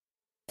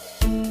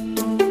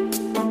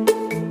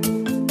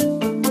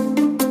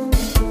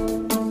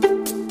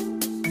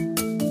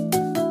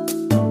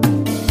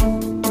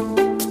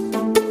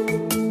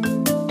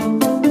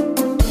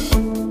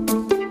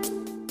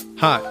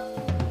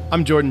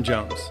I'm Jordan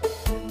Jones,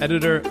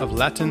 editor of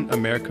Latin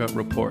America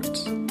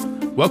Reports.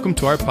 Welcome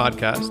to our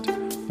podcast,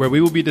 where we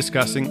will be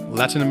discussing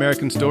Latin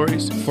American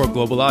stories for a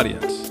global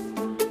audience.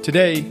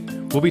 Today,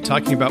 we'll be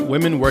talking about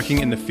women working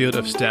in the field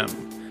of STEM.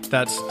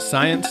 That's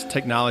science,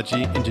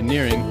 technology,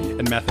 engineering,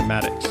 and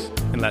mathematics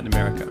in Latin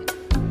America.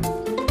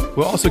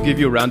 We'll also give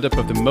you a roundup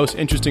of the most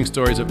interesting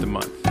stories of the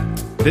month.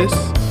 This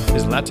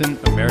is Latin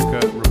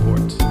America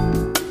Reports.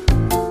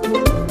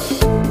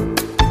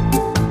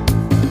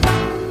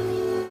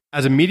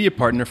 As a media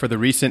partner for the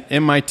recent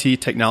MIT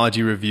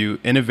Technology Review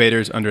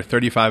Innovators Under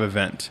 35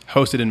 event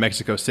hosted in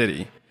Mexico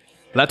City,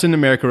 Latin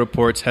America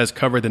Reports has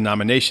covered the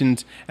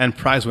nominations and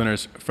prize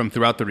winners from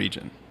throughout the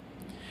region.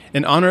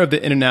 In honor of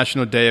the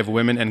International Day of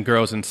Women and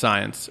Girls in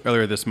Science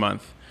earlier this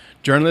month,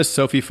 journalist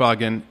Sophie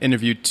Fagen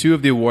interviewed two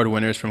of the award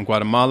winners from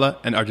Guatemala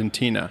and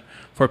Argentina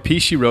for a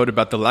piece she wrote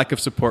about the lack of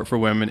support for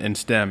women in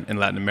STEM in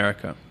Latin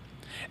America.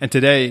 And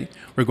today,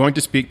 we're going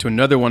to speak to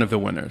another one of the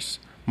winners,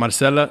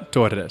 Marcela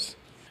Torres.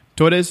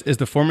 Torres is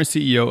the former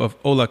CEO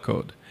of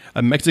HolaCode,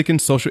 a Mexican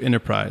social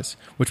enterprise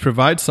which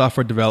provides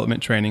software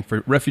development training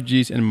for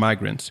refugees and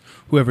migrants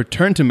who have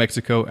returned to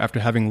Mexico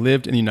after having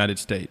lived in the United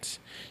States.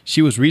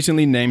 She was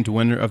recently named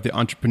winner of the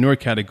Entrepreneur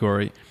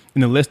category in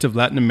the list of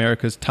Latin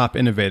America's top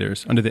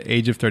innovators under the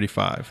age of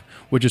 35,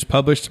 which is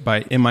published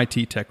by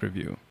MIT Tech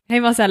Review. Hey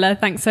Marcela,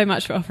 thanks so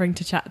much for offering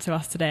to chat to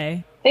us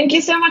today. Thank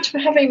you so much for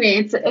having me.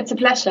 It's a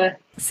pleasure.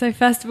 So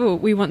first of all,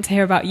 we want to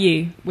hear about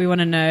you. We want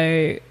to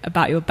know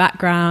about your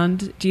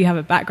background. Do you have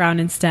a background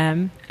in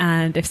STEM?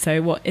 And if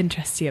so, what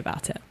interests you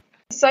about it?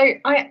 So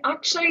I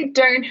actually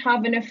don't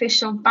have an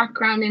official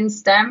background in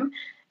STEM.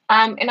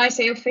 And I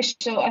say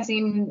official as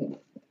in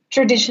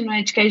traditional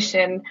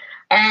education.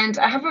 And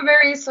I have a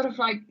very sort of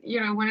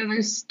one of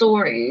those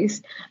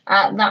stories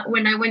that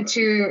when I went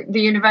to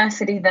the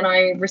university that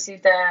I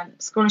received a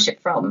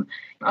scholarship from,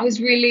 I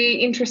was really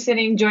interested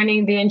in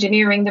joining the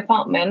engineering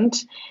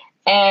department.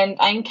 And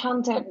I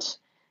encountered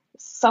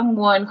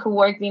someone who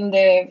worked in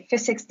the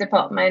physics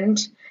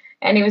department,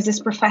 and he was this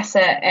professor.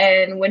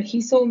 And when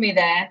he saw me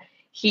there,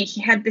 he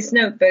had this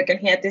notebook and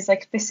he had this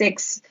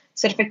physics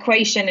sort of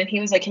equation. And he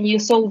was like, "Can you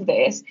solve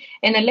this?"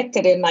 And I looked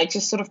at it and I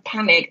just sort of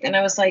panicked. And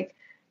I was like,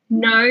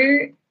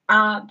 "No,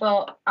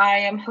 but I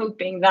am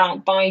hoping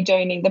that by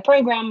joining the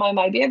program, I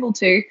might be able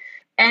to."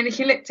 And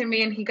he looked at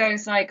me and he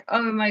goes like,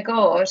 "Oh my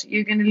God,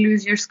 you're going to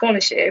lose your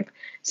scholarship.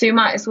 So you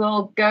might as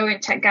well go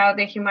and check out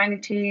the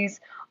humanities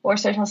or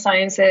social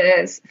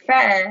sciences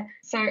fair."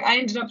 So I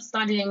ended up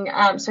studying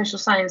social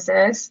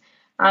sciences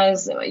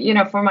as,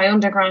 for my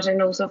undergrad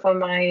and also for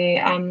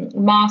my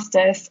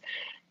master's.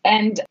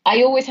 And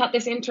I always had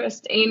this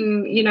interest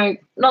in,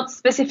 not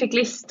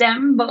specifically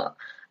STEM, but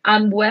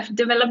web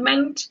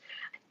development.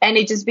 And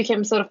it just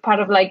became sort of part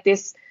of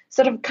this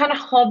sort of kind of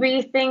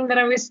hobby thing that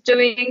I was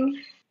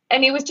doing.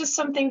 And it was just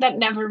something that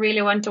never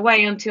really went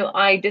away until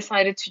I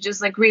decided to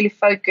just really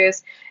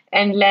focus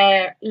and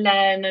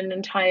learn an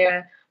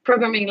entire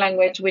programming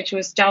language, which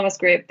was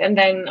JavaScript. And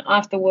then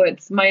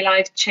afterwards, my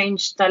life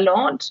changed a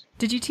lot.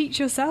 Did you teach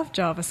yourself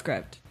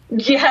JavaScript?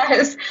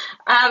 Yes.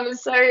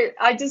 So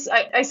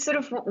I sort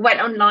of went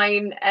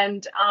online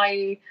and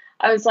I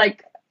was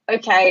like,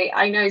 okay,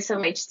 I know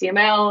some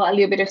HTML, a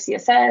little bit of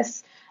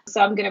CSS. So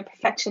I'm going to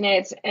perfection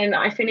it. And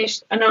I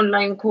finished an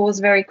online course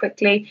very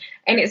quickly.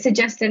 And it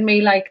suggested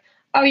me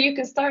 "Oh, you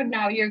can start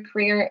now your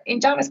career in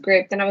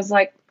JavaScript." And I was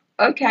like,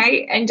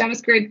 okay. And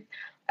JavaScript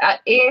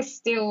is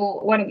still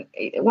one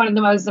of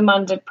the most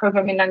demanded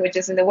programming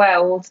languages in the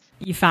world.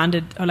 You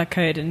founded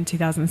HolaCode in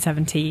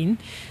 2017.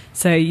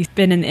 So you've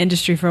been in the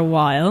industry for a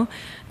while.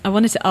 I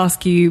wanted to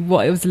ask you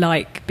what it was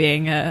like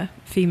being a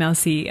female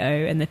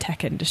CEO in the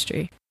tech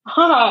industry.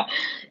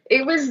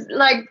 It was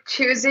like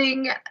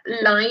choosing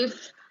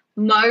life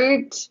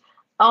mode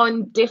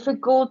on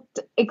difficult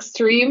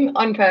extreme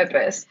on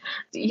purpose.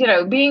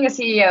 Being a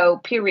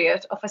CEO,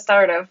 period, of a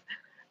startup,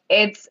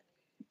 it's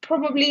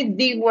probably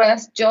the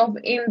worst job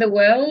in the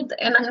world.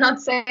 And I'm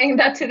not saying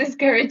that to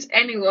discourage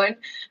anyone,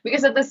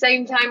 because at the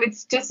same time,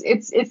 it's just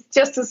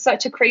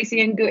such a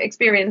crazy and good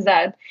experience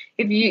that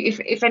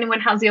if anyone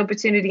has the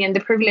opportunity and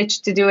the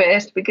privilege to do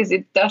it, because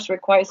it does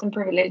require some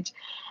privilege,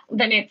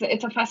 then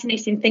it's a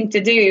fascinating thing to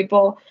do.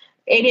 But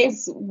it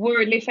is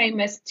worldly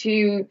famous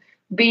to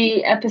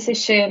be a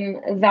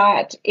position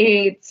that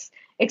it's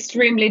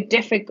extremely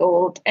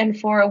difficult. And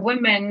for a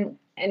woman,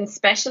 and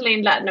especially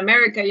in Latin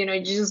America, you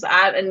just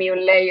add a new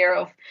layer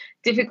of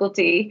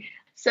difficulty.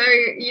 So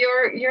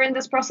you're in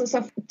this process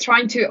of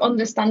trying to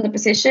understand the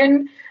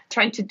position,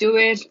 trying to do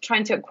it,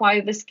 trying to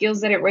acquire the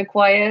skills that it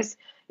requires.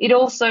 It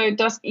also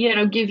does,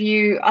 give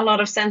you a lot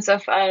of sense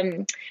of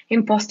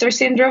imposter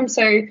syndrome.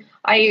 So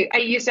I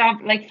used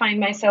to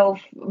find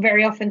myself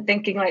very often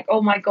thinking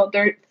 "Oh my God,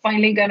 they're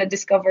finally going to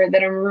discover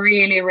that I'm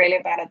really, really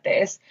bad at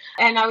this."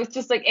 And I was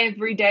just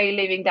every day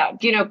living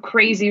that,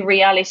 crazy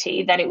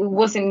reality that it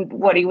wasn't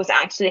what it was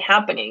actually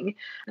happening.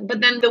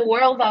 But then the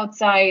world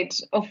outside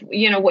of,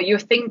 what you're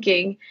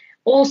thinking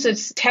also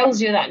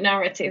tells you that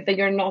narrative that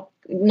you're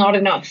not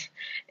enough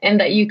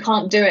and that you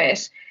can't do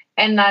it.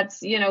 And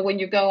that's, when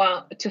you go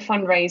out to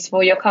fundraise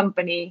for your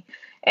company,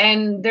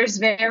 and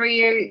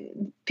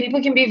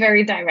people can be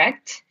very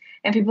direct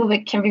and people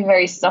that can be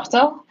very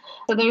subtle.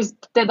 So there's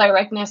the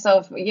directness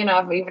of,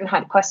 I've even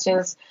had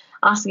questions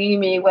asking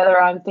me whether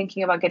I'm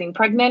thinking about getting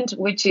pregnant,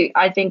 which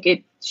I think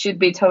it should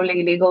be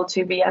totally illegal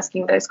to be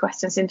asking those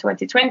questions in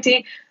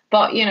 2020.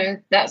 But,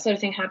 that sort of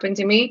thing happened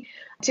to me.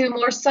 To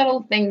more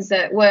subtle things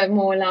that were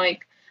more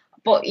like,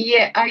 but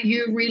yeah, are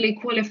you really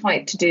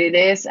qualified to do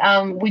this?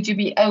 Would you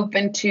be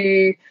open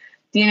to,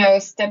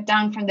 step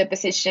down from the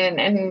position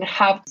and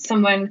have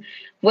someone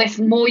with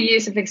more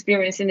years of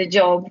experience in the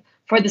job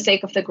for the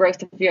sake of the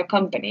growth of your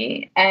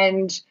company?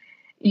 And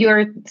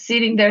you're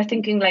sitting there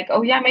thinking like,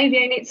 oh yeah, maybe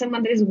I need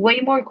someone that is way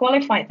more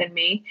qualified than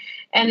me.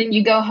 And then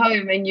you go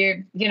home and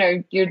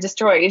you're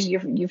destroyed.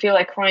 You feel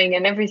like crying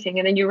and everything.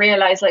 And then you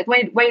realize like,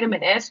 wait a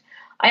minute.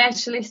 I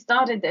actually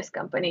started this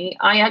company.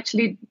 I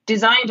actually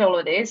designed all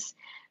of this.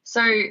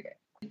 So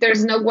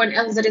there's no one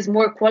else that is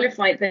more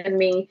qualified than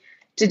me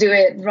to do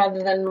it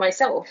rather than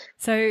myself.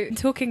 So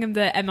talking of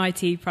the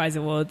MIT Prize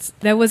Awards,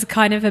 there was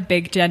kind of a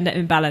big gender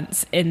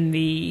imbalance in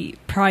the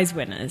prize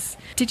winners.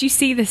 Did you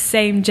see the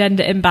same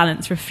gender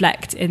imbalance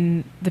reflect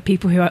in the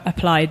people who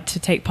applied to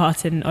take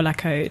part in Hola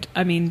Code?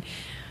 I mean,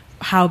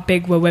 how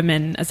big were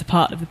women as a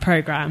part of the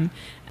programme?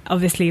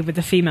 Obviously, with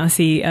the female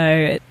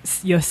CEO,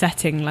 you're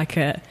setting like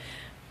a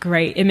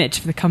great image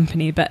for the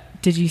company,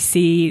 but did you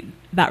see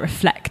that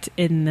reflect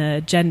in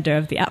the gender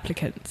of the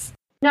applicants?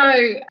 No,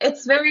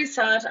 it's very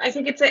sad. I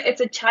think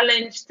it's a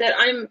challenge that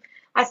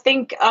I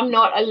think I'm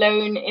not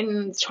alone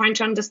in trying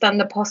to understand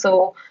the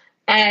puzzle.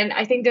 And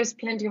I think there's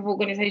plenty of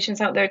organizations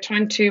out there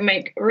trying to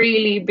make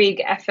really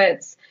big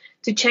efforts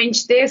to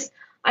change this.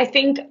 I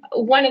think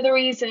one of the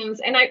reasons,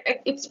 and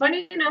it's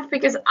funny enough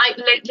because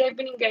lately I've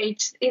been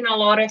engaged in a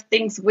lot of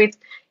things with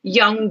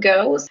young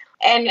girls.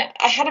 And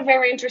I had a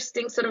very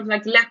interesting sort of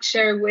like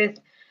lecture with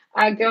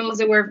girls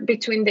that were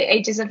between the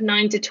ages of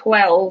 9 to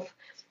 12.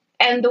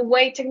 And the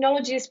way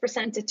technology is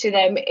presented to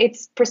them,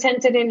 it's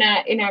presented in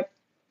a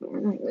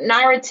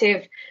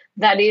narrative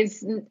that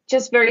is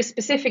just very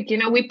specific.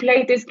 We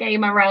play this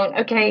game around,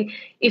 okay,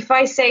 if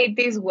I say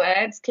these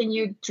words, can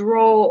you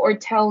draw or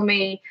tell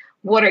me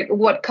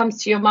what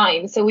comes to your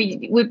mind? So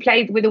we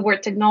played with the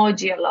word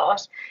technology a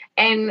lot.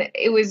 And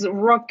it was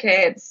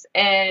rockets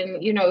and,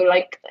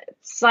 like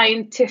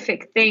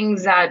scientific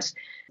things that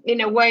in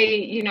a way,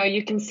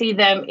 you can see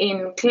them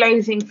in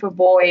clothing for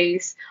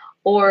boys,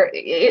 or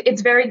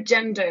it's very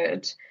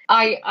gendered.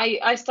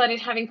 I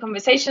started having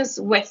conversations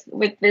with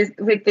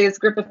this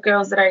group of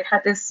girls that I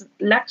had this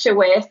lecture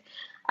with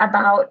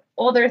about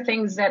other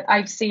things that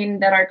I've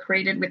seen that are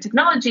created with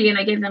technology, and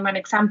I gave them an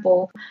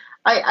example.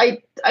 I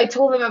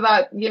told them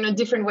about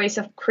different ways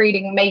of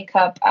creating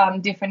makeup,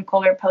 different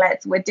color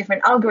palettes with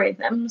different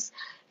algorithms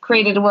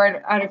created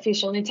with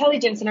artificial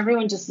intelligence, and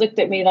everyone just looked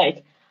at me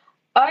like,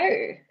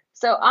 oh.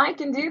 So I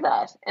can do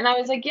that. And I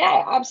was like,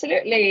 yeah,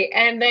 absolutely.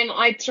 And then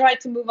I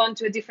tried to move on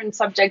to a different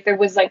subject that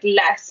was like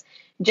less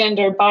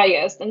gender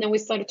biased. And then we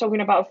started talking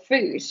about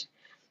food.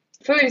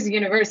 Food is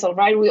universal,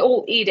 right? We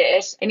all eat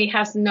it and it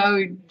has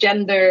no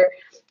gender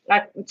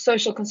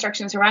social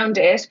constructions around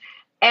it.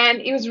 And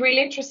it was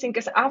really interesting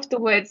because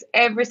afterwards,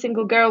 every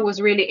single girl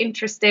was really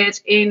interested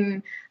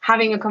in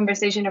having a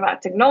conversation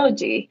about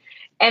technology.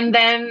 And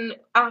then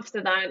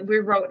after that, we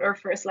wrote our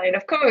first line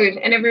of code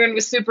and everyone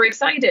was super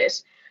excited.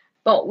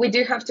 But we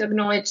do have to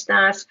acknowledge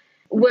that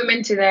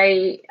women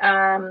today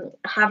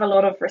have a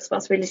lot of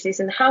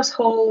responsibilities in the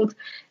household,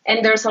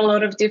 and there's a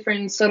lot of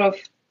different sort of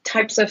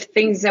types of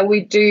things that we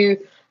do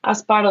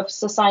as part of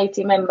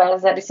society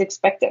members that is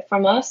expected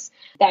from us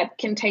that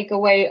can take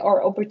away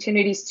our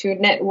opportunities to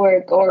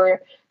network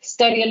or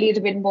study a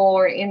little bit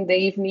more in the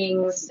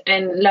evenings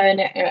and learn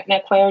and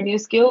acquire new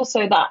skills.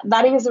 So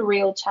that is a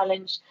real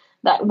challenge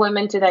that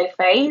women today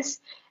face.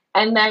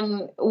 And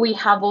then we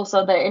have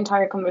also the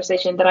entire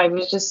conversation that I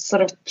was just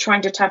sort of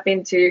trying to tap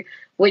into,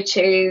 which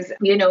is,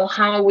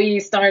 how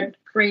we start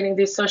creating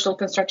these social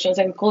constructions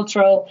and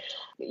cultural,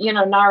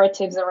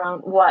 narratives around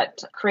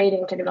what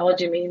creating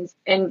technology means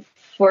and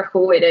for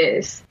who it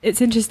is.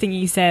 It's interesting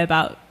you say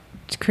about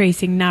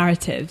creating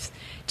narratives.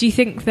 Do you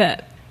think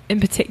that in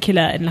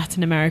particular in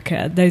Latin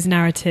America, those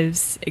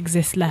narratives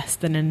exist less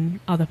than in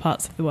other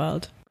parts of the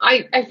world?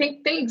 I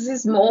think they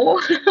exist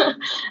more.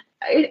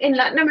 In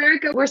Latin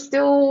America, we're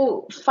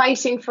still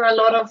fighting for a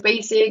lot of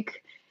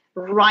basic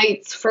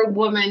rights for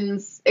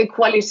women's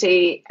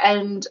equality.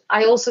 And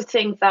I also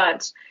think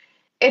that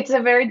it's a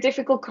very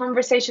difficult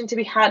conversation to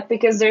be had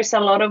because there's a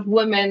lot of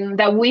women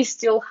that we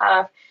still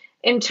have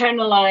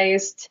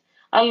internalized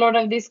a lot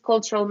of these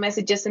cultural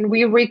messages and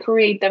we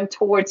recreate them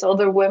towards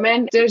other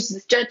women. There's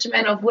this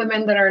judgment of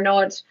women that are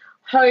not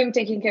home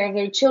taking care of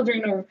their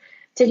children or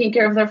taking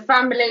care of their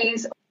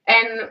families.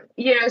 And,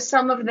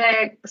 some of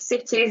the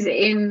cities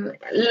in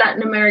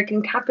Latin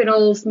American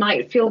capitals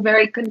might feel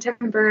very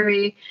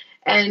contemporary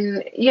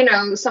and,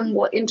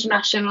 somewhat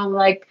international,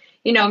 like,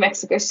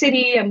 Mexico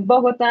City and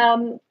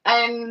Bogota.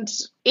 And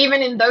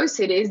even in those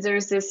cities,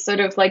 there's this sort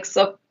of like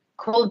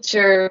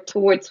culture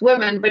towards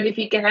women. But if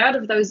you get out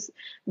of those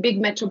big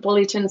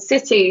metropolitan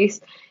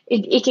cities,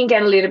 it can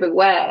get a little bit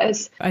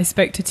worse. I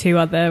spoke to two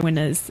other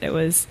winners. It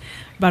was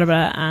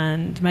Barbara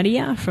and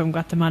Maria from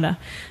Guatemala.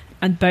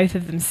 And both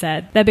of them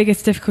said their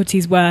biggest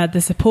difficulties were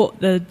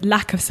the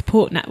lack of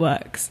support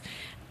networks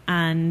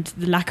and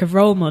the lack of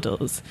role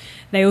models.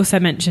 They also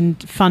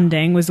mentioned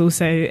funding was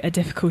also a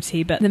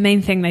difficulty, but the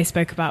main thing they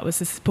spoke about was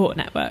the support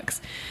networks.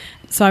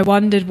 So I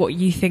wondered what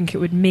you think it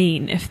would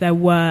mean if there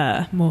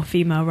were more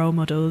female role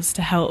models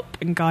to help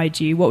and guide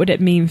you. What would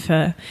it mean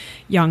for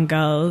young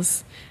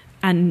girls?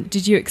 And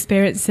did you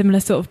experience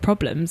similar sort of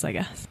problems, I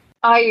guess?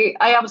 I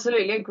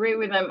absolutely agree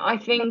with them. I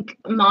think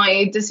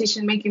my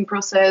decision-making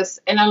process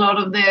and a lot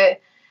of the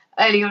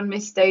early on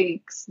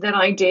mistakes that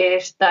I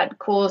did that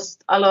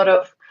caused a lot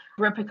of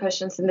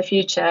repercussions in the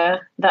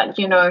future that,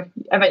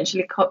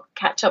 eventually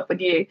catch up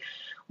with you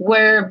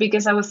were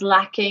because I was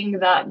lacking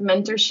that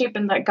mentorship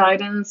and that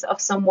guidance of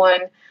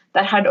someone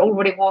that had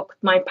already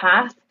walked my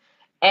path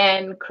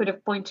and could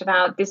have pointed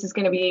out this is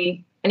going to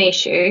be an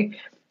issue.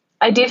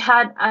 I did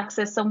have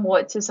access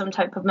somewhat to some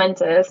type of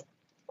mentors,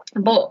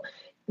 but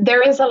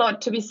there is a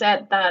lot to be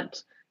said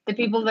that the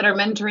people that are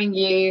mentoring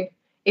you,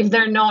 if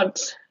they're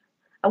not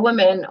a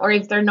woman or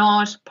if they're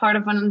not part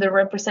of an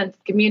underrepresented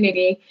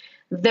community,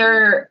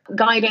 their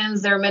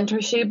guidance, their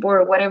mentorship,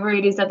 or whatever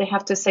it is that they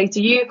have to say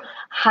to you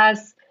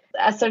has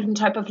a certain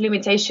type of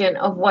limitation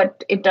of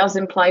what it does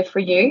imply for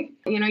you.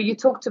 You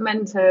talk to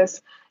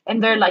mentors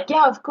and they're like,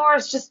 yeah, of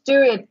course, just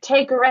do it,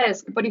 take a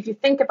risk. But if you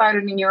think about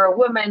it and you're a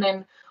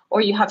woman or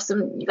you have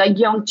some like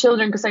young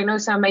children, because I know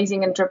some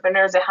amazing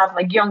entrepreneurs that have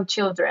like young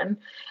children,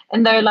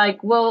 and they're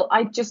like, well,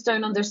 I just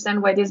don't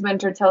understand why this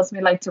mentor tells me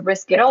like to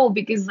risk it all,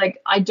 because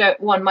like I don't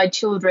want my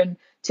children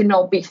to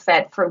not be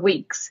fed for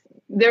weeks.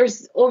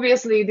 There's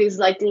obviously this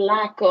like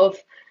lack of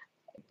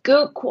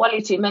good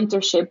quality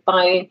mentorship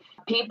by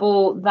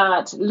people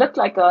that look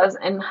like us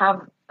and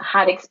have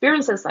had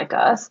experiences like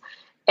us,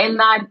 and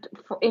that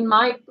in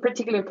my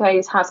particular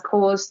case has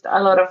caused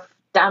a lot of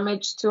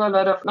damage to a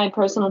lot of my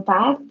personal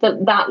path,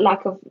 that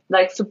lack of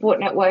like support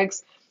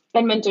networks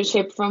and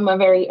mentorship from a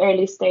very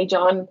early stage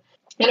on.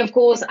 And of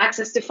course,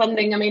 access to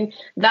funding. I mean,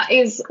 that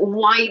is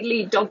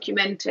widely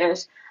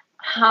documented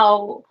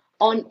how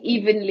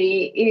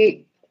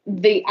unevenly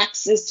the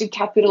access to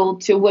capital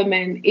to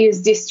women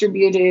is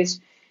distributed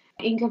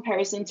in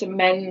comparison to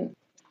men.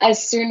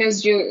 As soon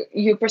as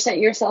you present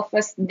yourself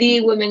as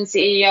the women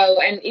CEO,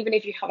 and even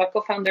if you have a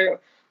co-founder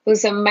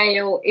who's a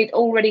male, it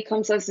already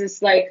comes as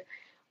this like,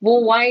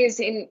 well, why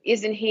isn't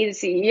he the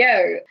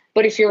CEO?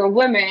 But if you're a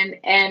woman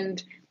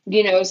and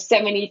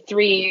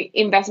 73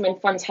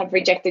 investment funds have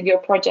rejected your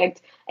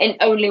project and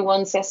only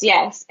one says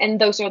yes, and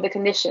those are the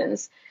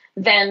conditions,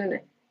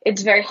 then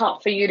it's very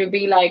hard for you to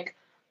be like,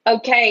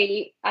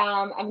 okay,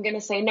 I'm going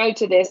to say no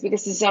to this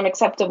because this is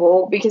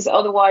unacceptable, because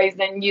otherwise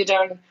then you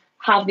don't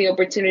have the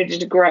opportunity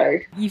to grow.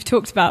 You've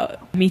talked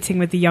about meeting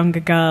with the younger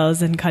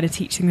girls and kind of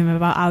teaching them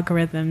about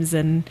algorithms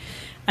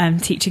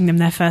and teaching them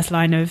their first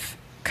line of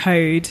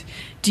code.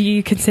 Do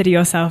you consider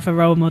yourself a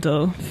role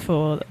model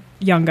for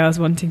young girls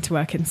wanting to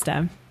work in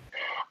STEM?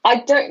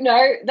 I don't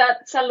know.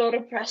 That's a lot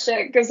of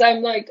pressure because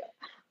I'm like,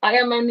 I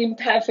am an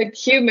imperfect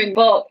human.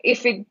 But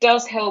if it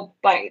does help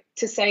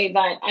to say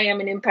that I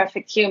am an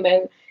imperfect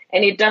human,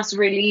 and it does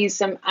release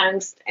some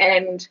angst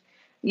and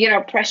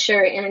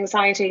pressure and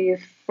anxiety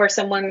for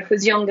someone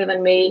who's younger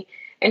than me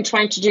and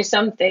trying to do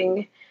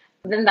something,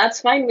 then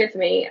that's fine with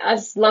me,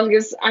 as long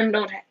as I'm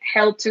not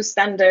held to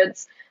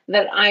standards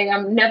that I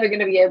am never going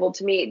to be able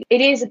to meet.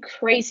 It is a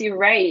crazy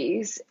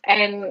race,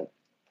 and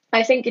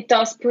I think it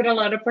does put a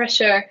lot of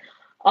pressure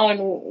on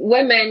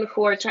women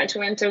who are trying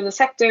to enter the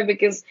sector,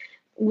 because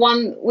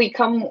one, we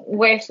come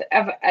with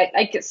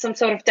like some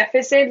sort of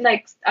deficit.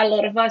 Like a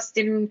lot of us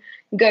didn't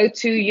go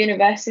to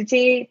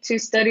university to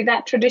study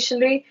that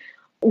traditionally.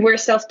 We're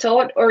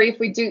self-taught, or if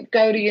we do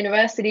go to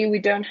university, we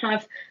don't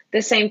have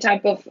the same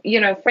type of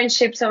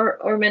friendships or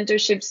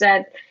mentorships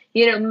that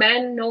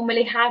men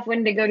normally have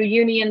when they go to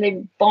uni, and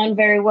they bond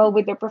very well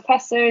with their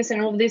professors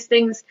and all these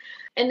things.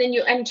 And then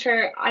you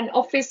enter an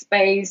office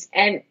space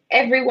and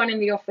everyone in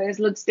the office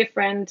looks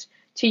different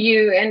to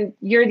you, and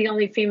you're the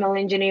only female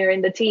engineer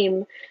in the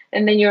team.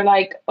 And then you're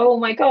like, oh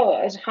my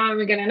God, how am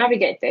I going to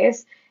navigate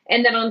this?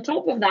 And then on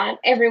top of that,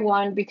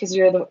 everyone, because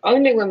you're the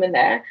only woman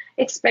there,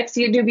 expects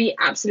you to be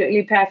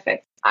absolutely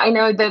perfect. I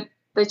know that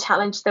the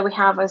challenge that we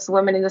have as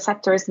women in the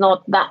sector is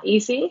not that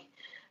easy.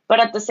 But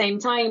at the same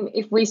time,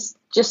 if we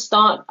just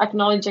start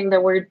acknowledging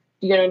that we're,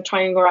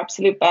 trying our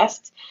absolute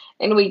best,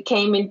 and we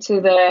came into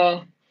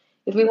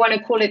if we want to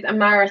call it a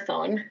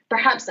marathon,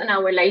 perhaps an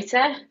hour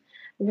later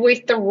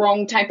with the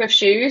wrong type of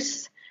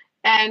shoes,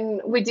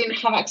 and we didn't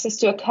have access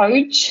to a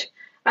coach.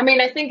 I mean,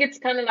 I think it's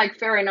kind of like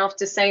fair enough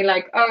to say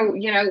like, oh,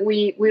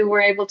 we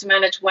were able to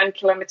manage 1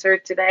 kilometer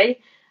today.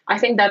 I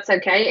think that's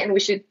okay. And we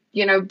should,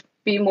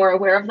 be more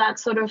aware of that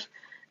sort of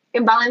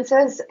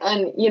imbalances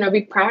and,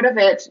 be proud of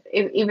it,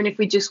 even if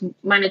we just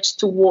managed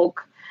to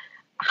walk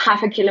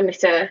 0.5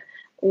 kilometer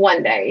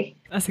one day.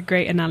 That's a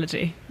great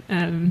analogy.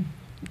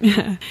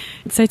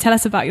 So tell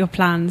us about your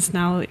plans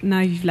now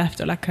you've left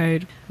Hola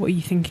Code. What are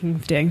you thinking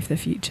of doing for the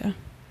future?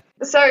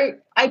 So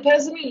I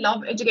personally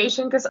love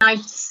education because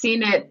I've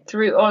seen it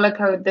through Hola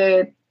Code,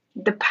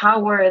 the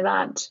power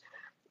that,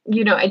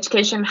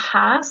 education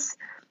has.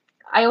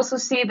 I also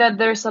see that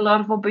there's a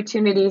lot of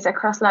opportunities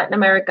across Latin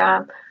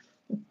America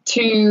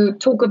to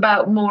talk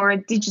about more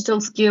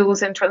digital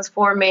skills and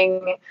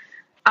transforming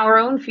our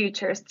own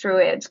futures through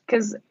it.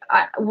 Because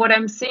what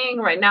I'm seeing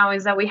right now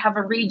is that we have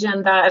a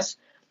region that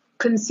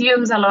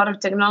consumes a lot of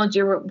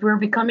technology. We're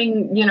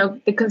becoming,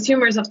 the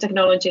consumers of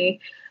technology,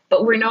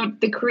 but we're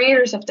not the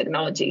creators of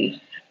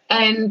technology.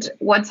 And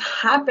what's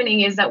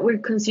happening is that we're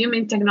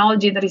consuming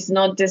technology that is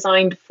not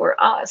designed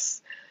for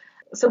us.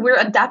 So we're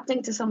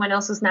adapting to someone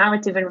else's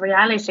narrative and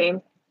reality.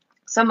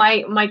 So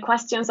my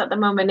questions at the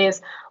moment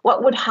is,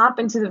 what would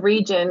happen to the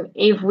region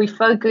if we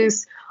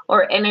focus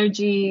our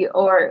energy,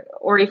 or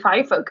if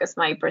I focus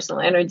my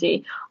personal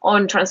energy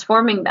on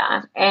transforming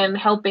that and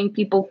helping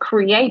people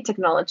create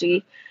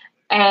technology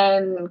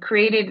and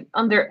create it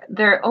under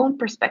their own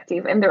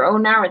perspective and their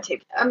own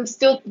narrative? I'm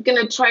still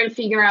going to try to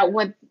figure out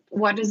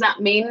what does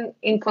that mean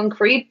in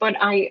concrete, but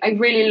I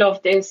really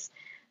love this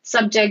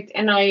subject,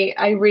 and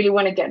I really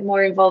want to get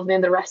more involved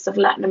in the rest of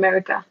Latin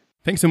America.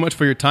 Thanks so much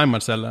for your time,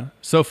 Marcela.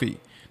 Sophie,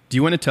 do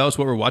you want to tell us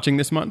what we're watching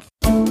this month?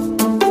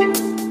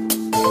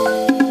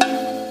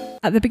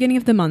 At the beginning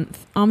of the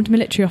month, armed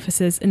military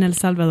officers in El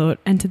Salvador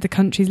entered the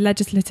country's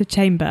legislative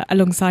chamber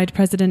alongside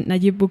President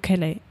Nayib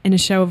Bukele in a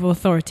show of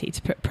authority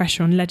to put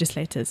pressure on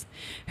legislators,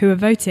 who are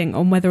voting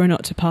on whether or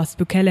not to pass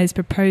Bukele's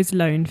proposed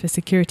loan for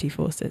security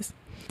forces.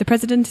 The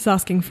president is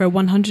asking for a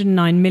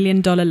 $109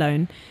 million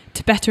loan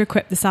to better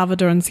equip the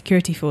Salvadoran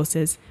security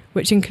forces,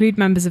 which include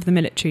members of the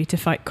military, to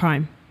fight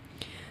crime.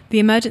 The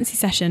emergency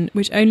session,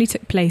 which only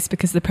took place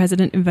because the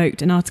president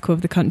invoked an article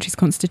of the country's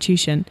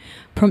constitution,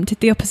 prompted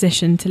the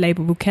opposition to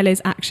label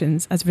Bukele's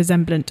actions as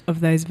resemblant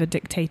of those of a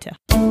dictator.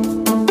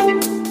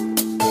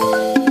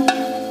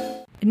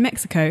 In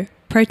Mexico,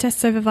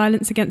 protests over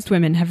violence against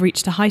women have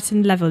reached a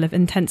heightened level of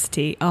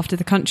intensity after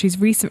the country's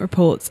recent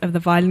reports of the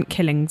violent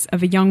killings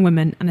of a young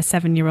woman and a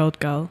 7-year-old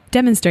girl.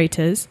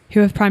 Demonstrators,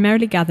 who have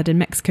primarily gathered in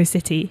Mexico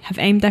City, have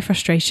aimed their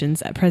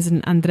frustrations at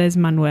President Andrés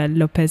Manuel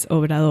López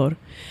Obrador,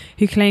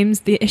 who claims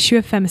the issue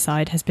of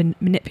femicide has been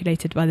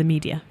manipulated by the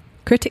media.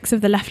 Critics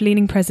of the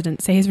left-leaning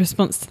president say his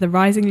response to the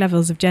rising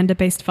levels of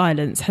gender-based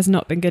violence has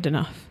not been good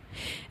enough.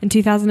 In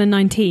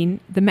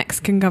 2019, the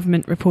Mexican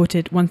government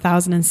reported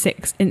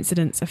 1,006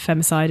 incidents of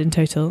femicide in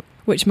total,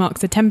 which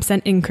marks a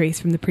 10%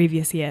 increase from the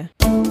previous year.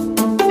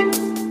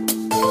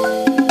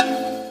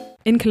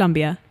 In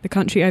Colombia, the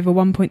country over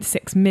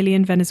 1.6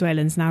 million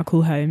Venezuelans now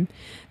call home,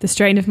 the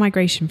strain of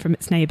migration from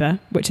its neighbour,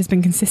 which has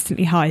been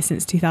consistently high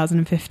since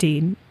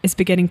 2015, is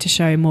beginning to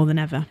show more than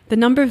ever. The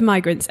number of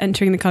migrants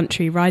entering the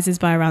country rises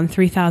by around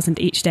 3,000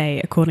 each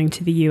day, according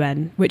to the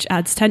UN, which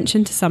adds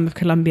tension to some of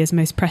Colombia's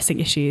most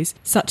pressing issues,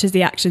 such as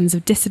the actions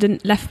of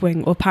dissident,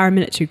 left-wing or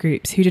paramilitary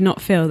groups who do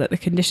not feel that the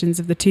conditions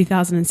of the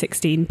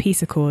 2016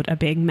 peace accord are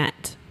being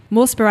met.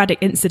 More sporadic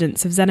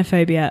incidents of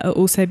xenophobia are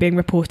also being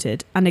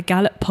reported, and a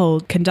Gallup poll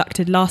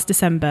conducted last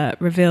December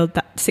revealed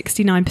that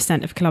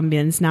 69% of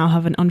Colombians now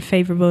have an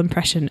unfavourable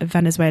impression of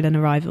Venezuelan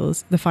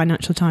arrivals, the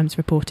Financial Times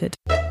reported.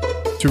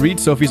 To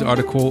read Sophie's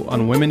article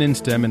on women in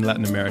STEM in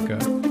Latin America,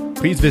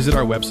 please visit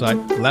our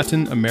website,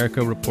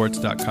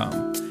 LatinAmericaReports.com,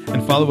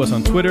 and follow us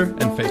on Twitter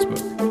and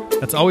Facebook.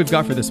 That's all we've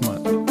got for this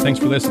month. Thanks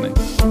for listening.